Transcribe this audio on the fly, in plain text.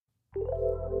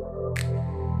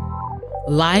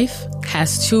Life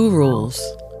has two rules.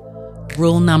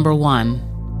 Rule number 1,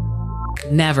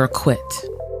 never quit.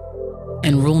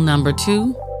 And rule number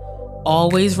 2,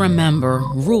 always remember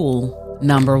rule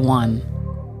number 1.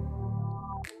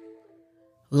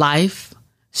 Life,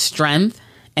 Strength,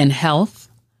 and Health,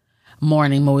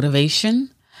 Morning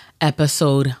Motivation,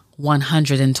 episode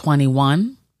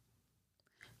 121.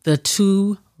 The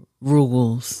 2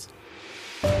 rules.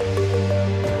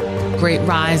 Great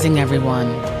rising, everyone.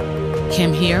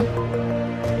 Kim here.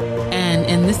 And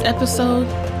in this episode,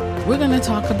 we're going to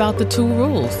talk about the 2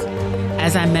 rules.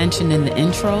 As I mentioned in the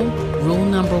intro, rule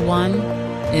number 1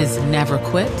 is never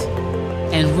quit.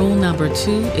 And rule number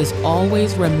 2 is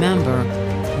always remember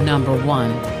number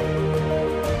 1.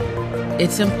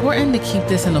 It's important to keep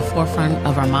this in the forefront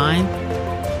of our mind,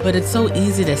 but it's so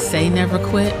easy to say never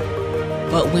quit.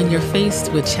 But when you're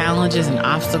faced with challenges and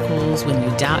obstacles, when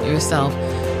you doubt yourself,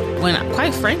 when,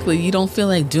 quite frankly, you don't feel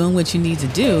like doing what you need to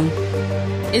do,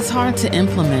 it's hard to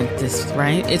implement this,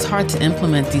 right? It's hard to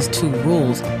implement these 2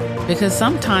 rules because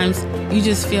sometimes you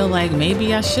just feel like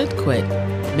maybe I should quit.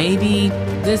 Maybe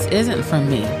this isn't for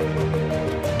me.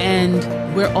 And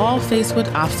we're all faced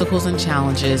with obstacles and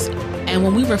challenges. And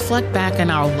when we reflect back in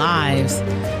our lives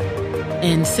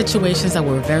in situations that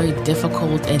were very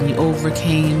difficult and you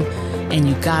overcame and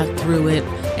you got through it,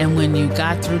 and when you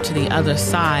got through to the other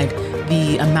side,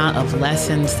 the amount of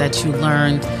lessons that you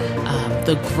learned,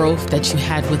 the growth that you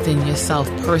had within yourself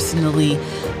personally,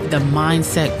 the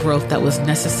mindset growth that was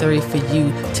necessary for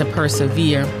you to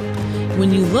persevere.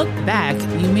 When you look back,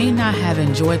 you may not have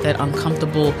enjoyed that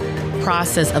uncomfortable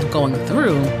process of going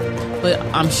through, but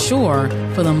I'm sure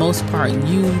for the most part,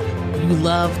 you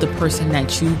love the person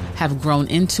that you have grown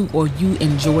into, or you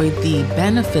enjoy the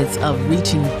benefits of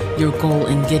reaching your goal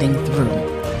and getting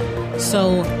through.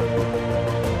 So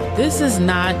this is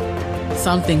not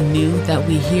something new that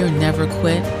we hear, never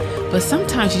quit, but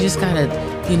sometimes you just gotta,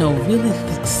 really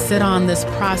sit on this,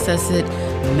 process it,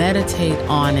 meditate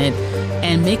on it,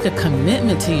 and make a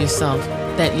commitment to yourself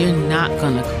that you're not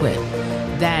gonna quit.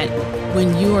 That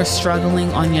when you are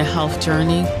struggling on your health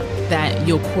journey, that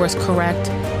you'll course correct,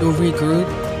 you'll regroup,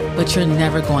 but you're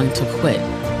never going to quit.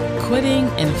 Quitting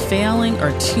and failing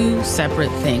are 2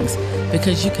 separate things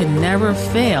because you can never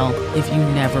fail if you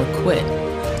never quit.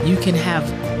 You can have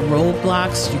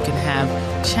roadblocks, you can have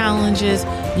challenges,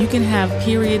 you can have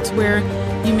periods where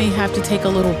you may have to take a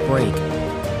little break,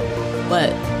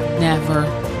 but never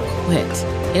quit.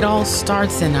 It all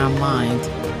starts in our mind.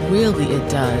 Really, it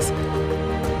does.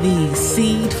 The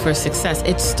seed for success,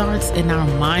 it starts in our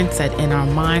mindset, in our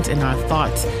minds, in our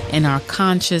thoughts, in our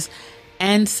conscious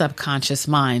and subconscious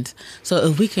minds. So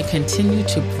if we can continue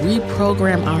to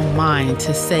reprogram our mind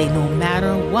to say, no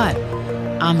matter what,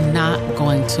 I'm not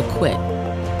going to quit.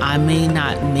 I may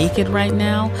not make it right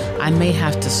now. I may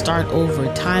have to start over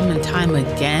time and time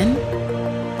again,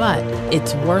 but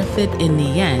it's worth it in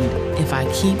the end if I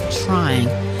keep trying.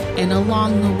 And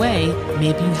along the way,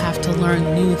 maybe you have to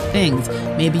learn new things.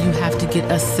 Maybe you have to get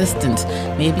assistance.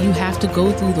 Maybe you have to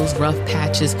go through those rough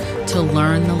patches to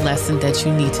learn the lesson that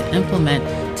you need to implement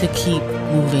to keep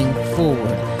moving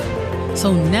forward.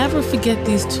 So never forget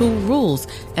these 2 rules,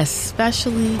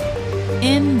 especially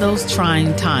in those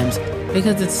trying times,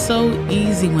 because it's so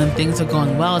easy when things are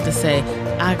going well to say,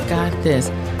 I got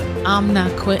this. I'm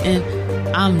not quitting.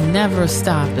 I'm never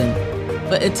stopping.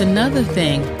 But it's another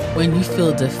thing when you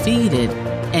feel defeated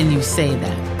and you say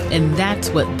that. And that's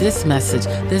what this message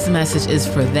is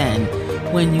for then.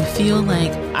 When you feel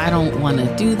like, I don't want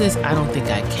to do this, I don't think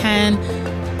I can,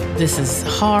 this is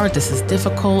hard, this is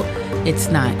difficult, it's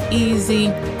not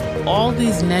easy. All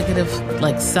these negative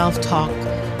self-talk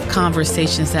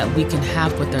conversations that we can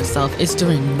have with ourselves, it's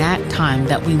during that time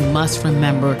that we must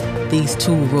remember these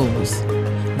 2 rules.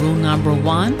 Rule number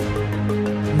 1,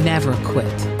 never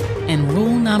quit. And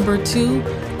rule number 2,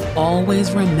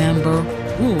 always remember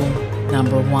rule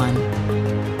number 1.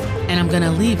 And I'm going to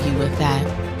leave you with that.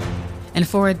 And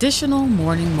for additional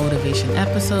morning motivation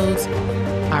episodes,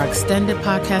 our extended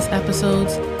podcast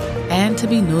episodes, and to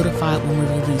be notified when we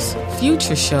release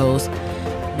future shows,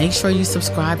 make sure you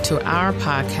subscribe to our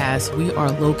podcast. We are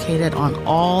located on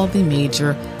all the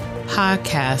major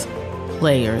podcast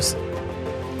players.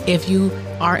 If you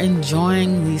are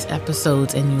enjoying these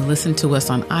episodes and you listen to us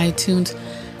on iTunes,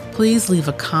 please leave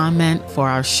a comment for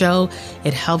our show.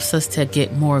 It helps us to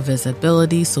get more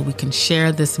visibility so we can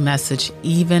share this message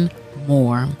even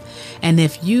more. And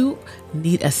if you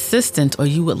need assistance or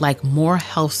you would like more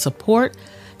health support,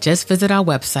 just visit our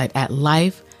website at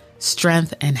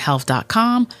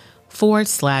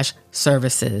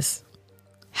lifestrengthandhealth.com/services.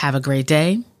 Have a great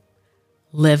day.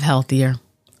 live healthier.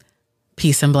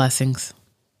 Peace and blessings.